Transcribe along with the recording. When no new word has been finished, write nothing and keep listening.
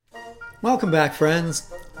Welcome back,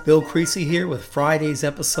 friends. Bill Creasy here with Friday's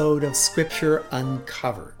episode of Scripture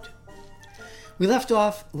Uncovered. We left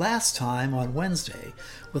off last time on Wednesday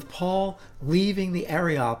with Paul leaving the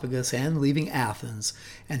Areopagus and leaving Athens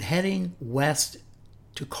and heading west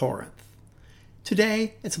to Corinth.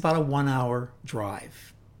 Today, it's about a 1-hour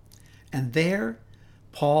drive. And there,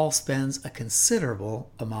 Paul spends a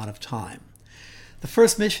considerable amount of time. The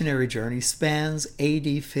first missionary journey spans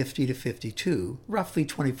AD 50 to 52, roughly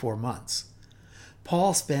 24 months.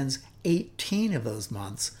 Paul spends 18 of those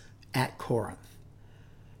months at Corinth.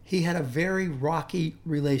 He had a very rocky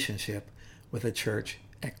relationship with the church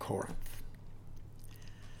at Corinth.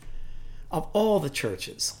 Of all the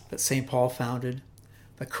churches that St. Paul founded,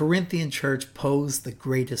 the Corinthian church posed the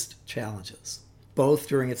greatest challenges, both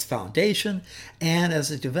during its foundation and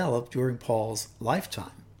as it developed during Paul's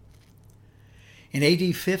lifetime. In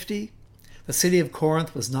AD 50, the city of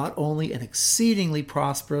Corinth was not only an exceedingly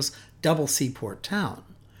prosperous double seaport town,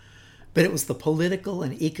 but it was the political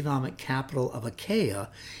and economic capital of Achaia,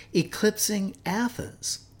 eclipsing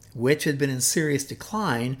Athens, which had been in serious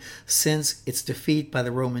decline since its defeat by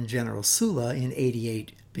the Roman general Sulla in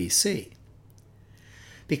 88 BC.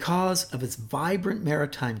 Because of its vibrant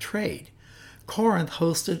maritime trade, Corinth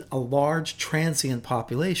hosted a large transient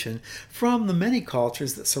population from the many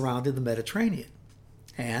cultures that surrounded the Mediterranean.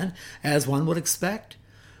 And, as one would expect,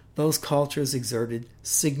 those cultures exerted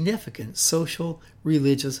significant social,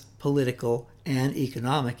 religious, political, and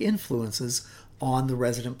economic influences on the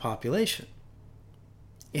resident population.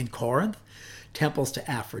 In Corinth, temples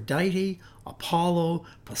to Aphrodite, Apollo,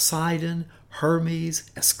 Poseidon,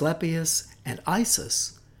 Hermes, Asclepius, and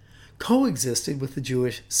Isis coexisted with the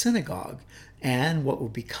Jewish synagogue and what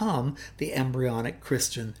would become the embryonic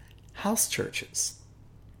Christian house churches.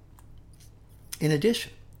 In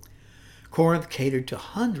addition, Corinth catered to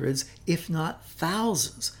hundreds, if not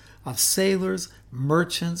thousands, of sailors,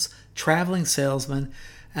 merchants, traveling salesmen,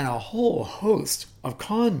 and a whole host of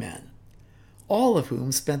con men, all of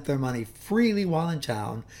whom spent their money freely while in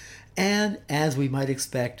town, and, as we might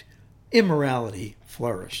expect, immorality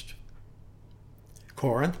flourished.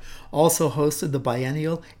 Corinth also hosted the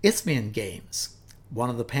biennial Isthmian Games, one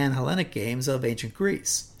of the Pan-Hellenic games of ancient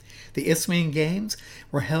Greece. The Isthmian Games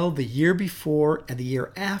were held the year before and the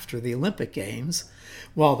year after the Olympic Games,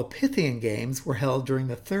 while the Pythian Games were held during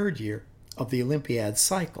the third year of the Olympiad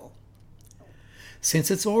cycle. Since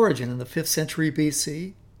its origin in the 5th century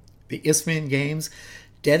BC, the Isthmian Games,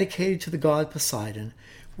 dedicated to the god Poseidon,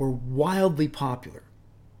 were wildly popular,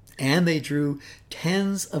 and they drew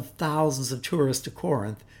tens of thousands of tourists to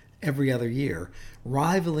Corinth every other year,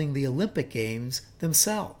 rivaling the Olympic Games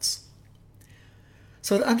themselves.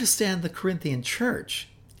 So to understand the Corinthian church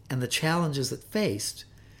and the challenges it faced,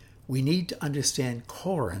 we need to understand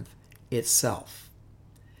Corinth itself.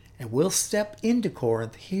 And we'll step into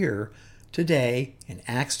Corinth here today in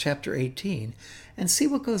Acts chapter 18 and see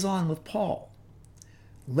what goes on with Paul.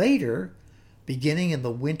 Later, beginning in the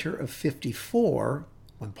winter of 54,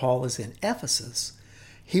 when Paul is in Ephesus,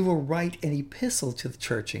 he will write an epistle to the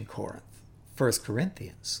church in Corinth, 1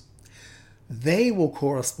 Corinthians. They will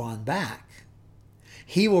correspond back.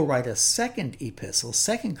 He will write a second epistle,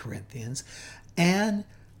 2 Corinthians, and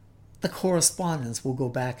the correspondence will go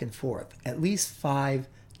back and forth at least 5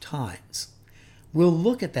 times. We'll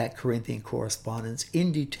look at that Corinthian correspondence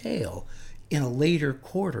in detail in a later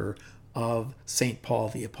quarter of St. Paul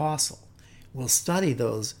the Apostle. We'll study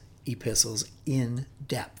those epistles in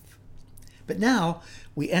depth. But now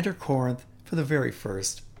we enter Corinth for the very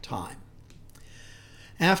first time.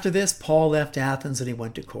 After this, Paul left Athens and he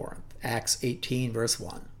went to Corinth. Acts 18, verse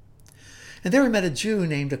 1. And there he met a Jew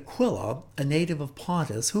named Aquila, a native of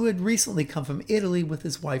Pontus, who had recently come from Italy with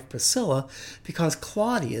his wife Priscilla because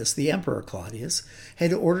Claudius, the Emperor Claudius,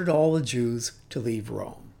 had ordered all the Jews to leave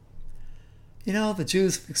Rome. You know, the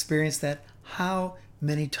Jews have experienced that how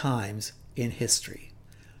many times in history,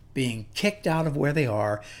 being kicked out of where they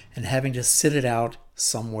are and having to sit it out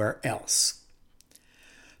somewhere else.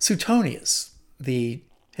 Suetonius, the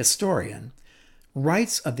historian,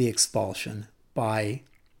 writes of the expulsion by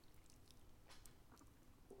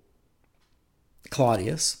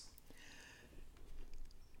Claudius,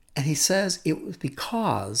 and he says it was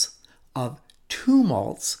because of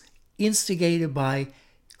tumults instigated by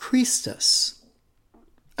Christus,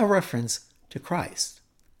 a reference to Christ.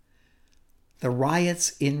 The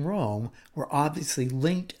riots in Rome were obviously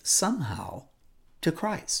linked somehow to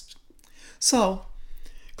Christ. So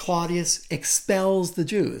Claudius expels the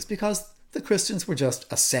Jews because the Christians were just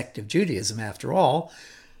a sect of Judaism after all.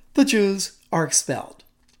 The Jews are expelled.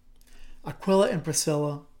 Aquila and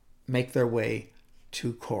Priscilla make their way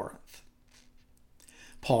to Corinth.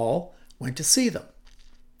 Paul went to see them.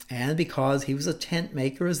 And because he was a tent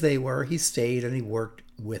maker as they were, he stayed and he worked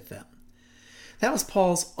with them. That was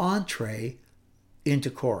Paul's entree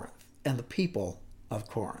into Corinth and the people of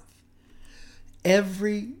Corinth.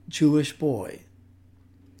 Every Jewish boy,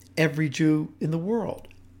 every Jew in the world,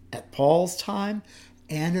 at Paul's time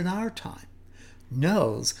and in our time,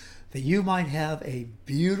 knows that you might have a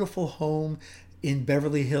beautiful home in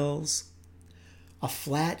Beverly Hills, a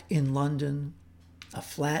flat in London, a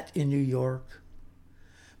flat in New York,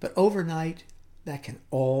 but overnight that can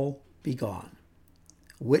all be gone.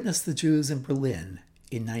 Witness the Jews in Berlin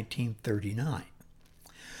in 1939.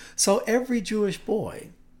 So every Jewish boy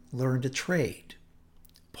learned a trade.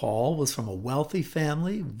 Paul was from a wealthy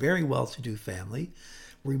family, very well-to-do family,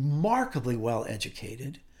 remarkably well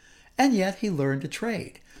educated, and yet he learned a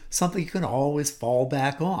trade, something you can always fall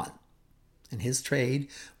back on. And his trade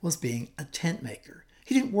was being a tent maker.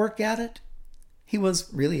 He didn't work at it. He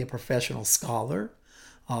was really a professional scholar,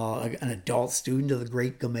 an adult student of the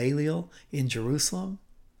great Gamaliel in Jerusalem.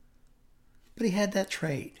 But he had that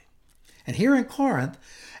trade. And here in Corinth,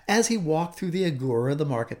 as he walked through the agora, the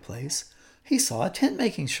marketplace, he saw a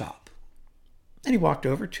tent-making shop. And he walked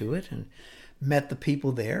over to it and met the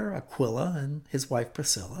people there, Aquila and his wife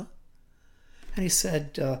Priscilla. And he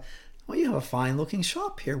said, well, you have a fine-looking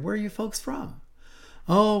shop here. Where are you folks from?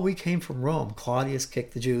 Oh, we came from Rome. Claudius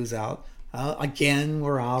kicked the Jews out. Again,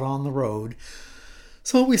 we're out on the road.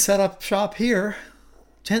 So we set up shop here.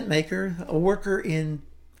 Tent maker, a worker in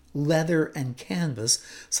leather and canvas,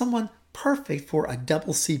 someone perfect for a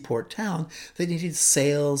double seaport town that needed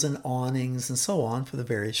sails and awnings and so on for the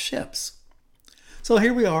various ships. So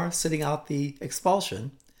here we are sitting out the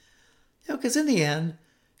expulsion, because in the end,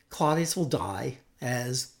 Claudius will die,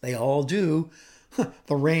 as they all do.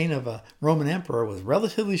 The reign of a Roman emperor was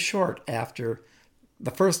relatively short after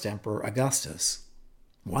the first emperor, Augustus.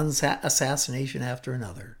 One assassination after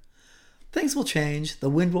another. Things will change, the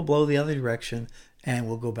wind will blow the other direction, and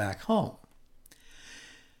we'll go back home.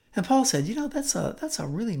 And Paul said, that's a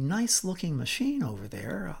really nice looking machine over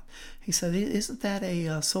there. He said, isn't that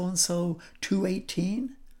a so-and-so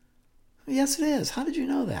 218? Yes, it is. How did you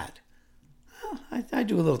know that? Well, I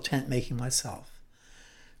do a little tent making myself.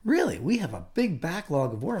 Really, we have a big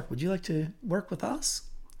backlog of work. Would you like to work with us?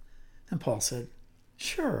 And Paul said,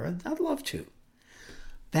 sure, I'd love to.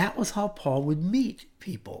 That was how Paul would meet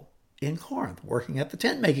people in Corinth, working at the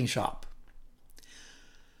tent making shop.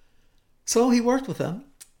 So he worked with them,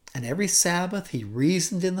 and every Sabbath he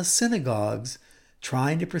reasoned in the synagogues,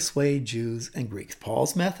 trying to persuade Jews and Greeks.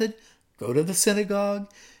 Paul's method, go to the synagogue,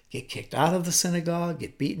 get kicked out of the synagogue,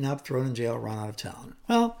 get beaten up, thrown in jail, run out of town.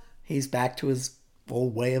 Well, he's back to his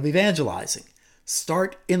old way of evangelizing.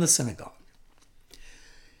 Start in the synagogue.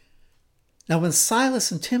 Now, when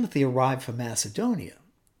Silas and Timothy arrived from Macedonia,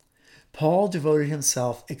 Paul devoted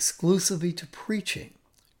himself exclusively to preaching,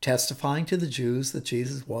 testifying to the Jews that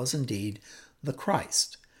Jesus was indeed the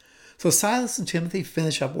Christ. So Silas and Timothy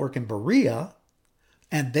finish up work in Berea,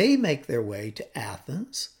 and they make their way to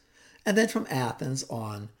Athens, and then from Athens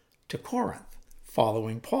on to Corinth,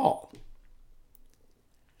 following Paul.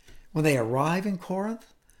 When they arrive in Corinth,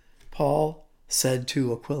 Paul said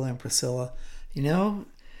to Aquila and Priscilla, he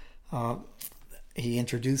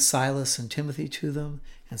introduced Silas and Timothy to them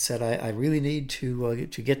and said, I really need to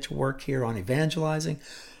get to work here on evangelizing.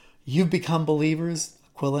 You've become believers,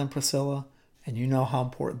 Aquila and Priscilla, and you know how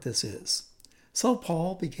important this is. So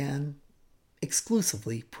Paul began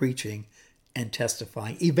exclusively preaching and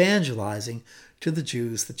testifying, evangelizing to the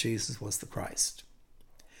Jews that Jesus was the Christ.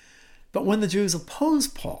 But when the Jews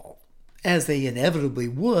opposed Paul, as they inevitably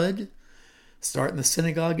would, start in the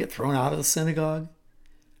synagogue, get thrown out of the synagogue,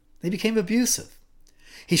 they became abusive.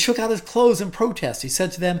 He shook out his clothes in protest. He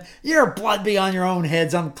said to them, your blood be on your own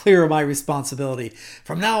heads. I'm clear of my responsibility.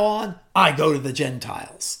 From now on, I go to the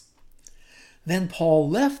Gentiles. Then Paul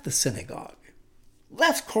left the synagogue,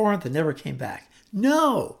 left Corinth and never came back.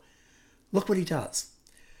 No! Look what he does.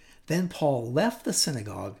 Then Paul left the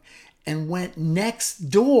synagogue and went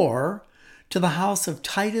next door to the house of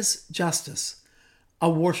Titus Justus,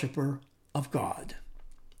 a worshiper of God.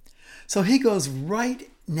 So he goes right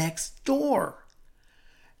next door.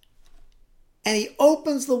 And he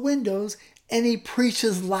opens the windows and he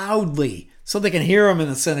preaches loudly so they can hear him in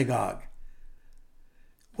the synagogue.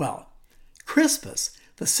 Well, Crispus,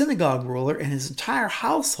 the synagogue ruler, and his entire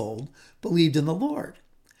household believed in the Lord.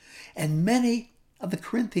 And many of the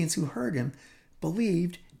Corinthians who heard him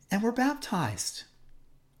believed and were baptized.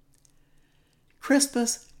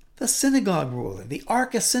 Crispus, the synagogue ruler, the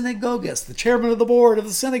archisynagogus, the chairman of the board of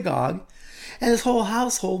the synagogue, and his whole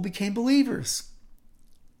household became believers.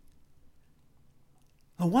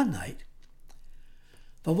 Well, one night,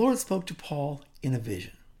 The Lord spoke to Paul in a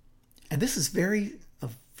vision. And this is a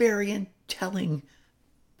very telling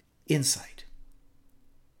insight.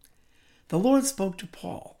 The Lord spoke to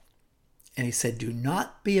Paul, and he said, "Do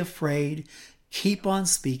not be afraid. Keep on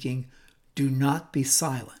speaking. Do not be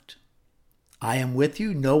silent. I am with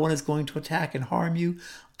you. No one is going to attack and harm you.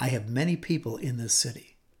 I have many people in this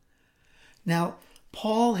city." Now,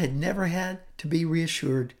 Paul had never had to be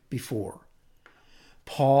reassured before.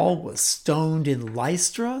 Paul was stoned in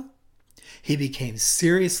Lystra. He became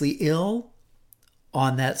seriously ill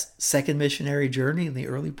on that second missionary journey in the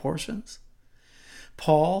early portions.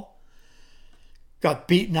 Paul got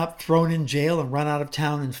beaten up, thrown in jail, and run out of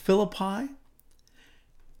town in Philippi.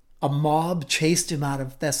 A mob chased him out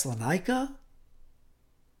of Thessalonica.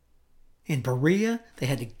 In Berea, they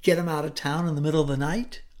had to get him out of town in the middle of the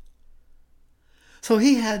night. So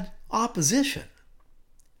he had opposition.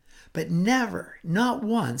 But never, not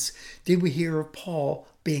once, did we hear of Paul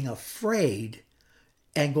being afraid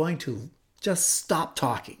and going to just stop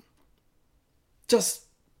talking. Just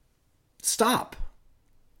stop.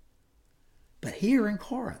 But here in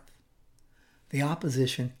Corinth, the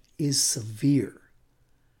opposition is severe.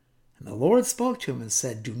 And the Lord spoke to him and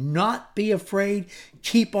said, "Do not be afraid.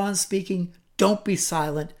 Keep on speaking. Don't be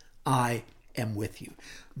silent. I am with you."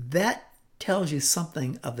 That tells you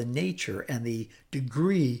something of the nature and the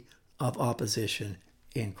degree of opposition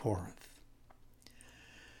in Corinth.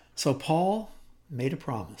 So Paul made a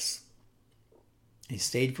promise. He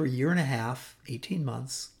stayed for a year and a half, 18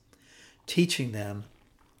 months, teaching them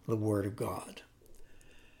the Word of God.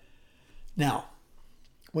 Now,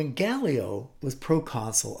 when Gallio was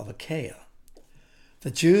proconsul of Achaia, the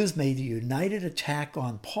Jews made a united attack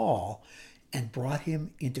on Paul and brought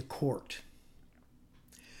him into court.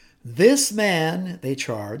 "This man," they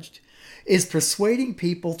charged, "is persuading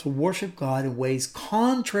people to worship God in ways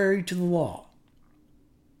contrary to the law."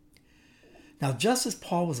 Now, just as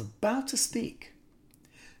Paul was about to speak,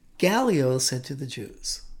 Gallio said to the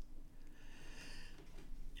Jews,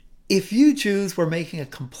 "If you Jews were making a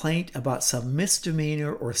complaint about some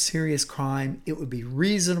misdemeanor or serious crime, it would be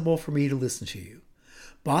reasonable for me to listen to you.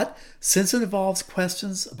 But since it involves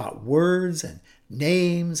questions about words and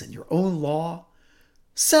names and your own law,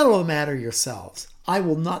 settle the matter yourselves. I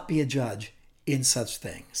will not be a judge in such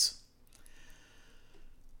things."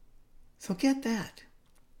 So get that.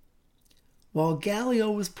 While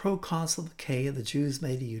Gallio was proconsul of Achaia, the Jews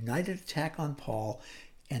made a united attack on Paul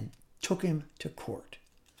and took him to court.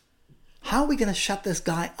 How are we going to shut this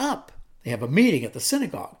guy up? They have a meeting at the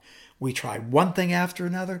synagogue. We tried one thing after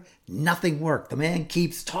another. Nothing worked. The man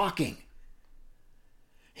keeps talking.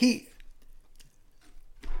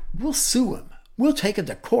 We'll sue him. We'll take him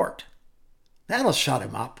to court. That'll shut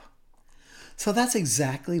him up. So that's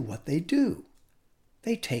exactly what they do.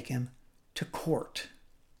 They take him to court.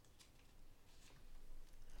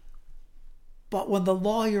 But when the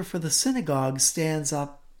lawyer for the synagogue stands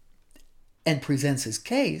up and presents his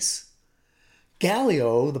case,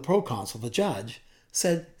 Gallio, the proconsul, the judge,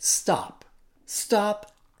 said, "Stop.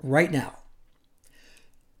 Stop right now.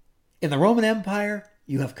 In the Roman Empire,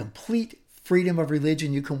 you have complete freedom of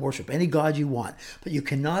religion. You can worship any god you want, but you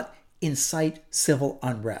cannot incite civil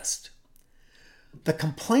unrest. The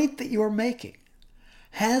complaint that you are making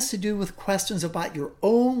has to do with questions about your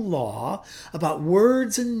own law, about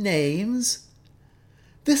words and names.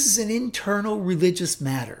 This is an internal religious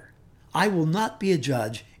matter. I will not be a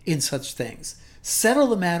judge in such things. Settle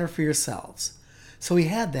the matter for yourselves." So he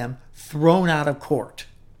had them thrown out of court.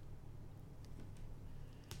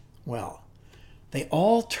 Well, they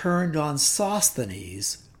all turned on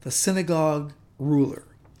Sosthenes, the synagogue ruler,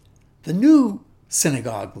 the new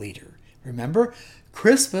synagogue leader. Remember,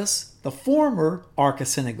 Crispus, the former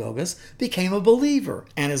Archisynagogus, became a believer,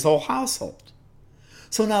 and his whole household.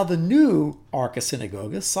 So now the new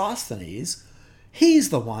Archisynagogus, Sosthenes, he's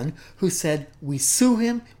the one who said, "We sue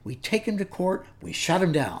him, we take him to court, we shut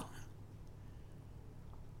him down."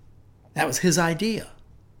 That was his idea.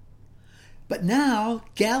 But now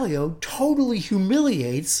Gallio totally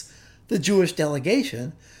humiliates the Jewish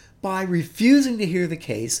delegation by refusing to hear the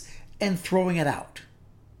case and throwing it out.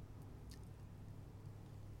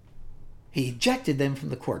 He ejected them from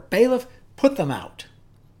the court. "Bailiff, put them out."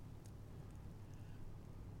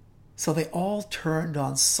 So they all turned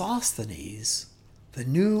on Sosthenes, the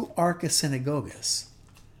new Archisynagogus,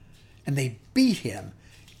 and they beat him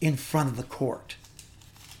in front of the court.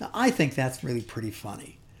 Now, I think that's really pretty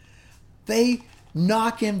funny. They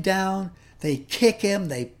knock him down, they kick him,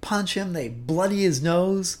 they punch him, they bloody his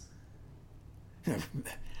nose.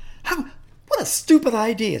 What a stupid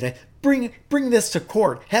idea to bring this to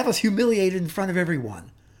court, have us humiliated in front of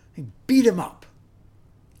everyone. They beat him up.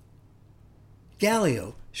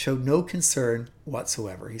 Gallio showed no concern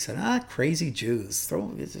whatsoever. He said, crazy Jews,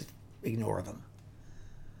 just ignore them.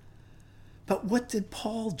 But what did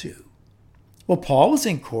Paul do? Well, Paul was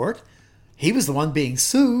in court. He was the one being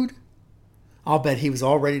sued. I'll bet he was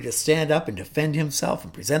all ready to stand up and defend himself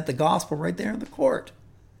and present the gospel right there in the court.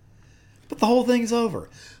 But the whole thing's over.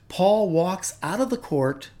 Paul walks out of the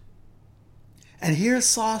court, and here's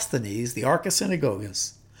Sosthenes, the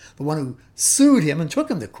Archisynagogus, the one who sued him and took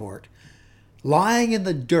him to court, lying in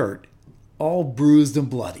the dirt, all bruised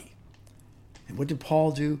and bloody. And what did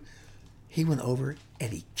Paul do? He went over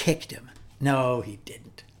and he kicked him. No, he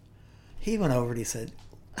didn't. He went over and he said,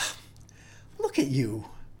 look at you.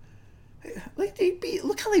 Look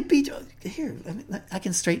how they beat you. Here, I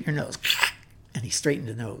can straighten your nose. And he straightened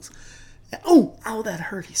the nose. Oh, that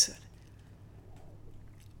hurt, he said.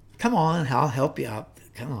 Come on, I'll help you up.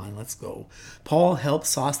 Come on, let's go. Paul helped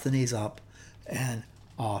Sosthenes up, and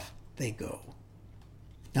off they go.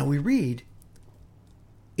 Now we read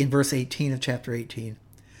in verse 18 of chapter 18,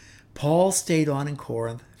 Paul stayed on in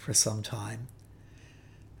Corinth for some time.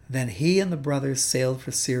 Then he and the brothers sailed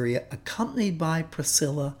for Syria, accompanied by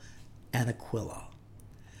Priscilla and Aquila.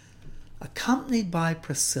 Accompanied by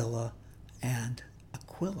Priscilla and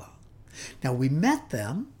Aquila. Now we met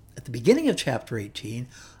them at the beginning of chapter 18,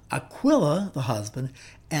 Aquila, the husband,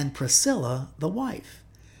 and Priscilla, the wife.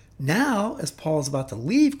 Now, as Paul is about to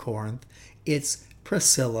leave Corinth, it's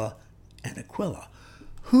Priscilla and Aquila.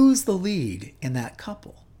 Who's the lead in that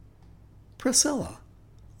couple? Priscilla,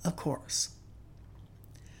 of course.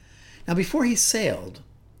 Now, before he sailed,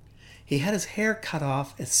 he had his hair cut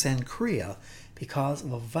off at Cenchrea because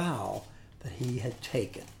of a vow that he had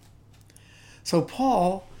taken. So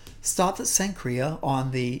Paul stopped at Cenchrea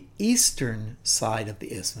on the eastern side of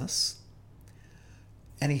the isthmus,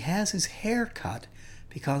 and he has his hair cut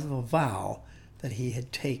because of a vow that he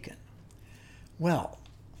had taken. Well,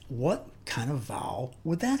 what kind of vow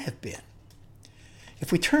would that have been?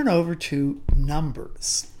 If we turn over to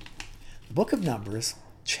Numbers, the book of Numbers,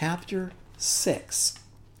 chapter 6,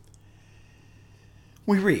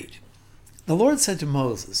 we read, "The Lord said to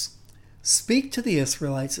Moses, 'Speak to the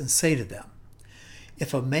Israelites and say to them,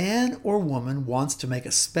 if a man or woman wants to make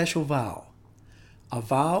a special vow, a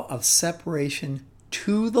vow of separation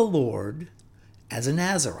to the Lord as a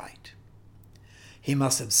Nazirite, he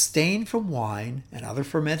must abstain from wine and other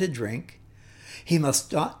fermented drink. He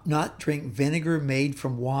must not drink vinegar made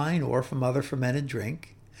from wine or from other fermented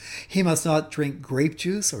drink. He must not drink grape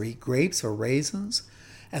juice or eat grapes or raisins.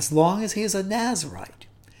 As long as he is a Nazirite,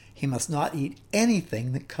 he must not eat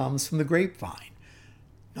anything that comes from the grapevine,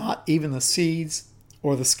 not even the seeds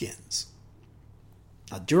or the skins.'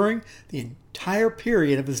 Now, during the entire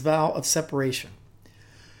period of his vow of separation,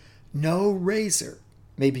 no razor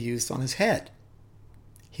may be used on his head.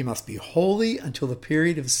 He must be holy until the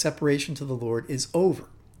period of separation to the Lord is over.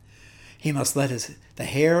 He must let the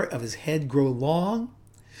hair of his head grow long,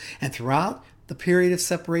 and throughout the period of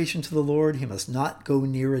separation to the Lord, he must not go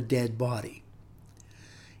near a dead body.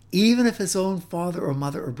 Even if his own father or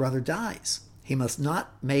mother or brother dies, he must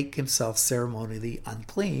not make himself ceremonially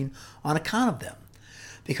unclean on account of them,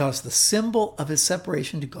 because the symbol of his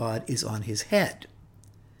separation to God is on his head.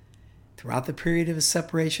 Throughout the period of his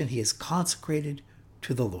separation, he is consecrated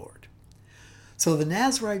to the Lord." So the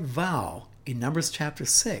Nazirite vow in Numbers chapter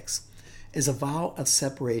 6 is a vow of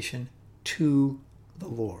separation to the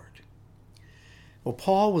Lord. Well,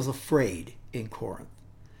 Paul was afraid in Corinth.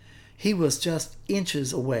 He was just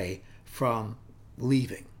inches away from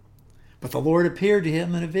leaving. But the Lord appeared to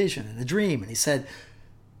him in a vision, in a dream, and he said,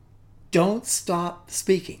 "Don't stop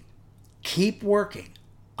speaking. Keep working.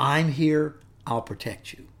 I'm here. I'll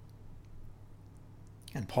protect you."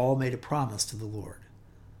 And Paul made a promise to the Lord.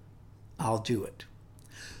 "I'll do it."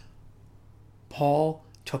 Paul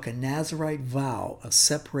took a Nazirite vow of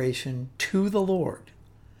separation to the Lord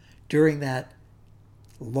during that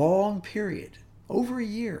long period, over a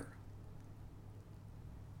year.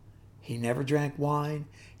 He never drank wine.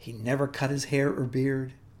 He never cut his hair or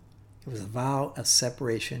beard. It was a vow of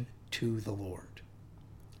separation to the Lord.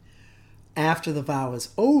 After the vow is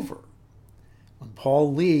over, when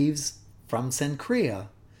Paul leaves from Cenchrea,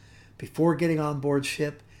 before getting on board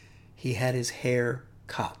ship, he had his hair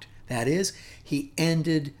cut. That is, he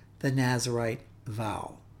ended the Nazirite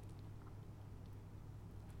vow.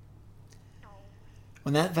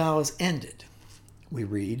 When that vow is ended, we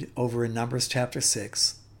read over in Numbers chapter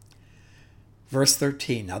 6, verse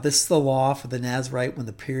 13. "Now this is the law for the Nazirite when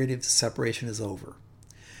the period of separation is over.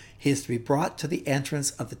 He is to be brought to the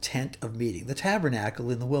entrance of the tent of meeting, the tabernacle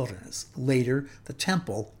in the wilderness, later the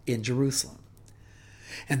temple in Jerusalem.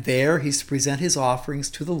 And there he is to present his offerings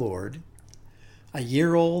to the Lord. a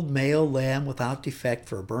year-old male lamb without defect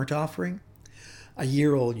for a burnt offering, a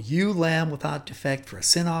year-old ewe lamb without defect for a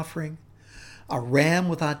sin offering, a ram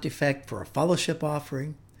without defect for a fellowship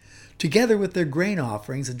offering, together with their grain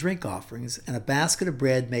offerings and drink offerings, and a basket of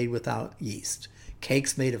bread made without yeast,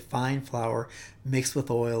 cakes made of fine flour mixed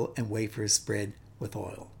with oil, and wafers spread with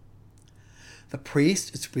oil. The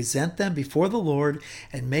priest is to present them before the Lord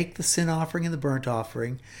and make the sin offering and the burnt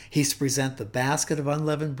offering. He's to present the basket of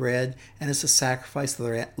unleavened bread and is to sacrifice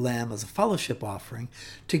the lamb as a fellowship offering,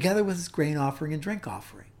 together with his grain offering and drink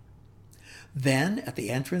offering. Then, at the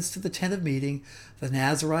entrance to the tent of meeting, the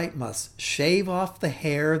Nazirite must shave off the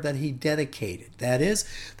hair that he dedicated. That is,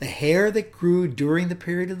 the hair that grew during the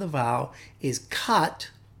period of the vow is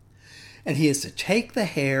cut, and he is to take the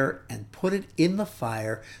hair and put it in the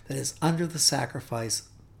fire that is under the sacrifice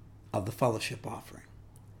of the fellowship offering.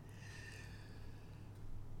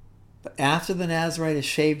 But after the Nazirite has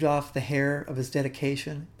shaved off the hair of his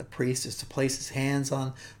dedication, the priest is to place his hands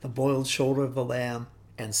on the boiled shoulder of the lamb,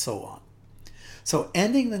 and so on. So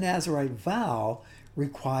ending the Nazirite vow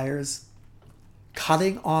requires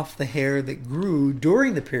cutting off the hair that grew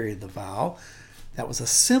during the period of the vow. That was a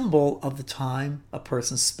symbol of the time a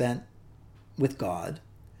person spent with God,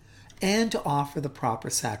 and to offer the proper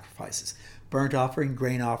sacrifices: burnt offering,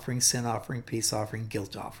 grain offering, sin offering, peace offering,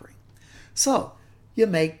 guilt offering. So you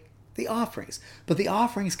make the offerings, but the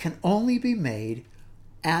offerings can only be made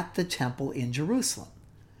at the temple in Jerusalem.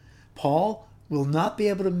 Paul will not be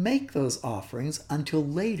able to make those offerings until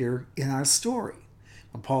later in our story.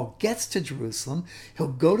 When Paul gets to Jerusalem, he'll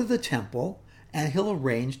go to the temple and he'll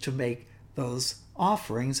arrange to make those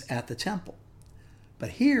offerings at the temple.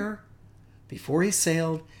 But here, before he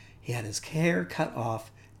sailed, he had his hair cut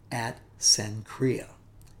off at Cenchrea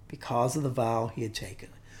because of the vow he had taken.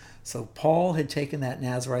 So Paul had taken that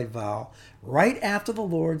Nazirite vow right after the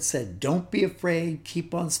Lord said, "Don't be afraid,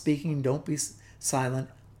 keep on speaking, don't be silent,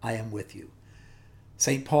 I am with you."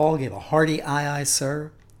 St. Paul gave a hearty "Aye, aye,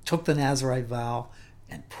 sir," took the Nazirite vow,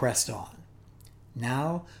 and pressed on.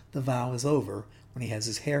 Now the vow is over when he has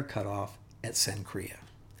his hair cut off at Cenchrea.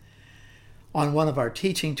 On one of our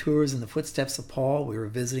teaching tours in the footsteps of Paul, we were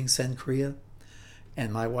visiting Cenchrea,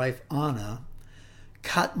 and my wife Anna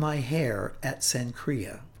cut my hair at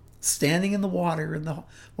Cenchrea, standing in the water in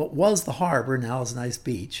what was the harbor, now is a nice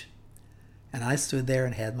beach. And I stood there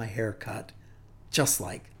and had my hair cut, just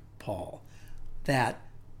like Paul. That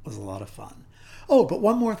was a lot of fun. Oh, but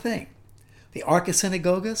one more thing. The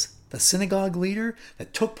Archisynagogus, the synagogue leader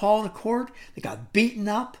that took Paul to court, that got beaten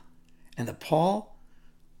up, and that Paul,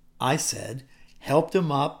 I said, helped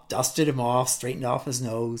him up, dusted him off, straightened off his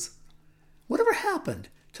nose. Whatever happened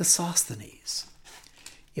to Sosthenes?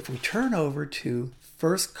 If we turn over to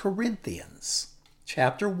 1 Corinthians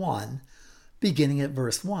chapter 1, beginning at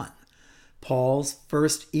verse 1, Paul's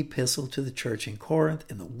first epistle to the church in Corinth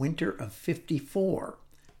in the winter of 54,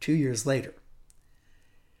 2 years later.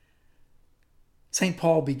 St.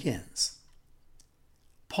 Paul begins,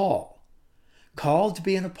 "Paul, called to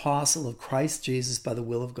be an apostle of Christ Jesus by the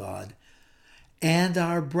will of God, and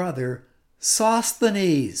our brother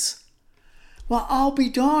Sosthenes." Well, I'll be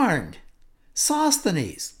darned.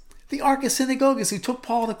 Sosthenes, the Archisynagogus who took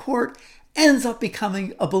Paul to court, ends up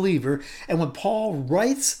becoming a believer. And when Paul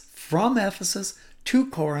writes from Ephesus to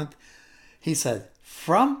Corinth, he said,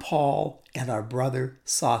 "From Paul and our brother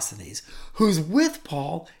Sosthenes," who's with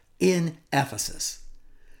Paul in Ephesus.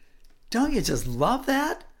 Don't you just love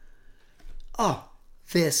that? Oh,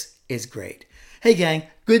 this is great. Hey gang,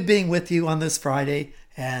 good being with you on this Friday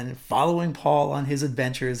and following Paul on his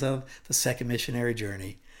adventures of the second missionary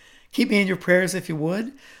journey. Keep me in your prayers if you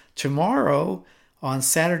would. Tomorrow, on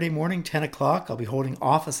Saturday morning, 10 o'clock, I'll be holding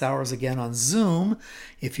office hours again on Zoom.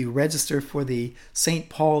 If you register for the St.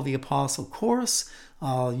 Paul the Apostle course,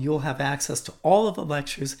 you'll have access to all of the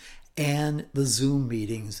lectures and the Zoom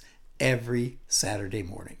meetings every Saturday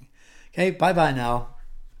morning. Okay, bye-bye now.